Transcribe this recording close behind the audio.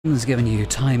Has given you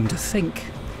time to think.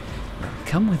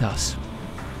 Come with us.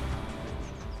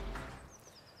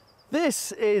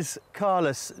 This is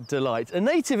Carlos Delight, a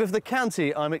native of the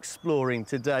county I'm exploring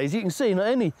today. As you can see, not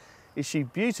only is she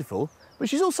beautiful, but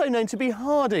she's also known to be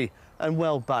hardy and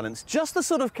well balanced, just the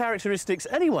sort of characteristics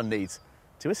anyone needs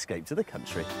to escape to the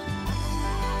country.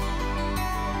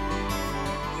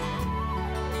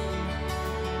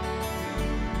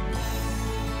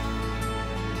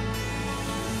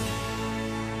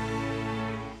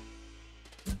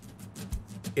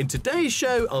 In today's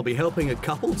show, I'll be helping a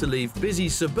couple to leave busy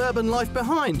suburban life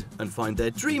behind and find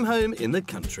their dream home in the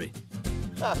country.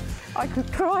 I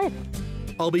could cry.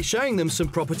 I'll be showing them some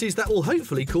properties that will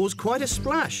hopefully cause quite a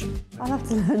splash. I'll have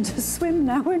to learn to swim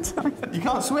now, won't I? You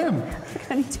can't swim. I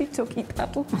can only TikToky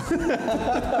paddle.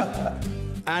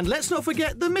 And let's not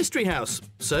forget the mystery house.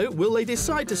 So, will they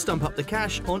decide to stump up the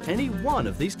cash on any one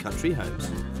of these country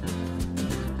homes?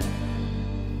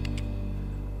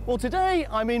 Well, today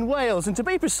I'm in Wales, and to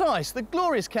be precise, the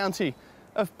glorious county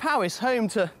of Powys, home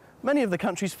to many of the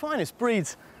country's finest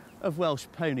breeds of Welsh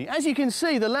pony. As you can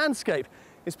see, the landscape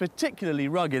is particularly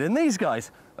rugged, and these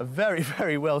guys are very,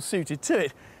 very well suited to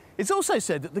it. It's also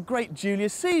said that the great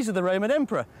Julius Caesar, the Roman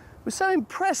emperor, was so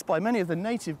impressed by many of the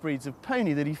native breeds of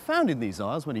pony that he found in these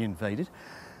isles when he invaded,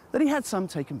 that he had some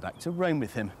taken back to Rome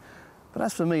with him. But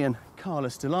as for me and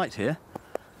Carlos Delight here,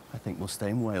 I think we'll stay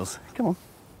in Wales. Come on.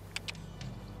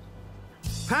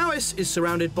 Powys is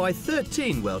surrounded by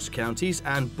 13 Welsh counties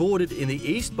and bordered in the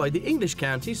east by the English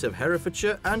counties of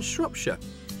Herefordshire and Shropshire.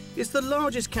 It's the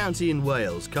largest county in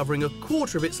Wales, covering a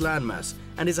quarter of its landmass,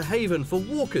 and is a haven for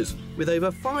walkers with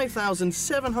over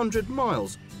 5,700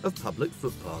 miles of public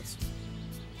footpaths.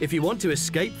 If you want to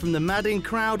escape from the madding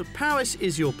crowd, Powys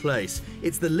is your place.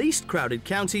 It's the least crowded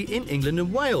county in England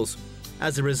and Wales.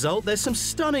 As a result, there's some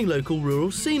stunning local rural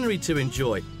scenery to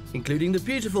enjoy, including the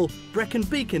beautiful Brecon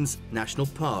Beacons National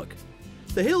Park.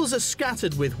 The hills are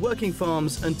scattered with working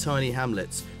farms and tiny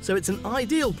hamlets, so it's an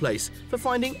ideal place for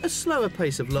finding a slower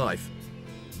pace of life.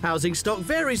 Housing stock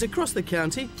varies across the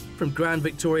county, from grand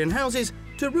Victorian houses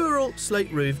to rural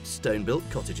slate-roofed stone-built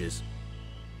cottages.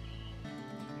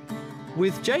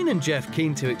 With Jane and Jeff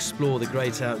keen to explore the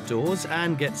great outdoors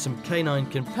and get some canine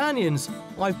companions,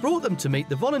 I've brought them to meet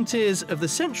the volunteers of the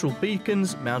Central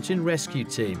Beacons Mountain Rescue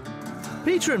Team.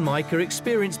 Peter and Mike are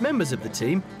experienced members of the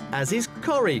team, as is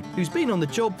Corrie, who's been on the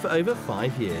job for over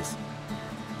 5 years.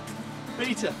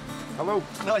 Peter. Hello.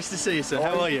 Nice to see you, sir.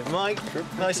 How are you? Mike. Good.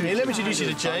 Nice to meet you. Let me introduce you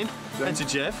to Jane and to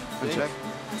Jeff. Hey,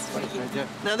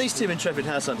 Jeff. Now, these two intrepid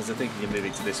house hunters are thinking of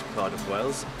moving to this part of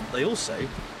Wales. They also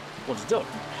want a dog.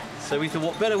 So we thought,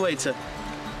 what better way to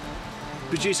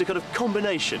produce a kind of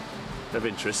combination of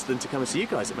interest than to come and see you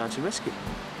guys at Mountain Rescue?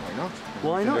 Why not?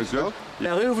 Why not?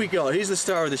 Now, who have we got? Who's the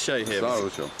star of the show here? Star of the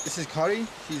show. This is Corrie.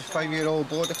 She's a 5-year-old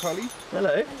border collie.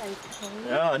 Hello.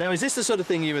 Hello. Oh, now, is this the sort of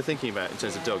thing you were thinking about in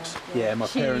terms of dogs? Yeah, my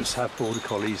parents have border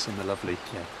collies and they're lovely,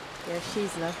 yeah. Yeah,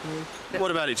 she's lovely.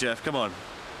 What about it, Jeff? Come on.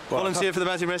 Well, Volunteer for the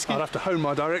Mountain Rescue? I'd have to hone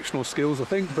my directional skills, I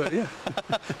think, but yeah.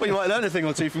 Well, you might learn a thing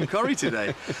or two from Corrie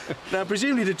today. Now,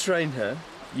 presumably to train her,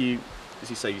 you, as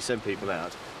you say, you send people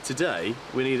out. Today,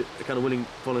 we need a kind of willing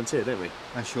volunteer, don't we?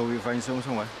 I'm sure we'll find someone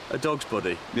somewhere. A dog's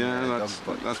body. Yeah,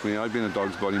 that's me. I've been a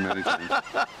dog's body many times.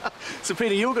 So,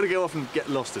 Peter, you're going to go off and get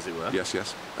lost, as it were. Yes,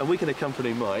 yes. And we can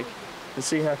accompany Mike and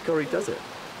see how Corrie does it.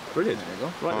 Brilliant. There you go.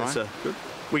 Right, All then, right. sir. Good.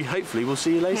 We hopefully will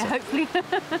see you later. Yeah, hopefully.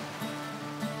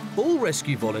 All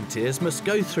rescue volunteers must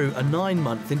go through a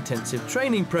 9-month intensive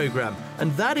training programme,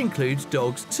 and that includes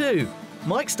dogs too.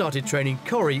 Mike started training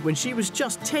Corrie when she was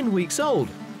just 10 weeks old,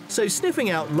 so sniffing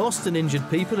out lost and injured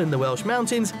people in the Welsh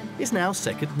mountains is now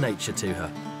second nature to her.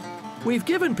 We've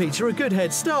given Peter a good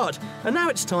head start, and now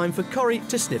it's time for Corrie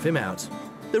to sniff him out.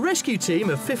 The rescue team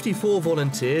of 54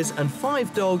 volunteers and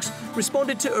 5 dogs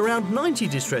responded to around 90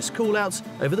 distress call-outs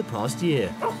over the past year.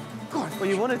 Well,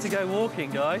 you wanted to go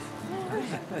walking, guys.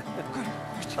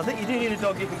 I think you do need a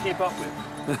dog you can keep up with.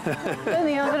 I don't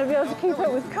think I'm going to be able to keep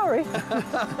up with Corrie.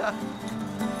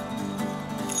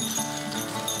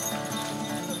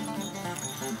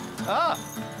 Ah,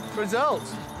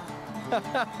 results.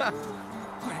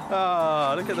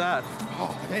 Oh, look at that.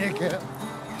 Oh, there you go.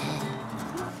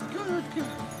 Good.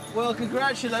 Well,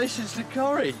 congratulations to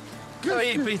Corrie. How are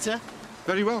you, Peter?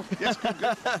 Very well. Yes, good.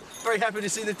 Very happy to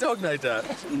see the dog, no doubt.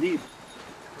 Indeed.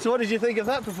 So what did you think of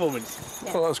that performance?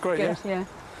 Yeah. Well, that was great, Good, yeah. yeah.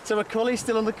 So a collie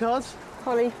still on the cards?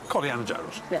 Collie. Collie and a Jack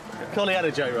Russell. Yeah. Collie and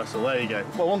a Joe Russell, there you go.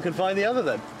 Well, one can find the other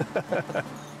then.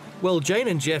 Well, Jane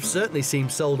and Jeff certainly seem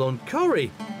sold on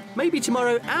Corrie. Maybe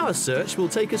tomorrow our search will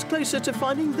take us closer to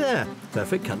finding their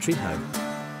perfect country home.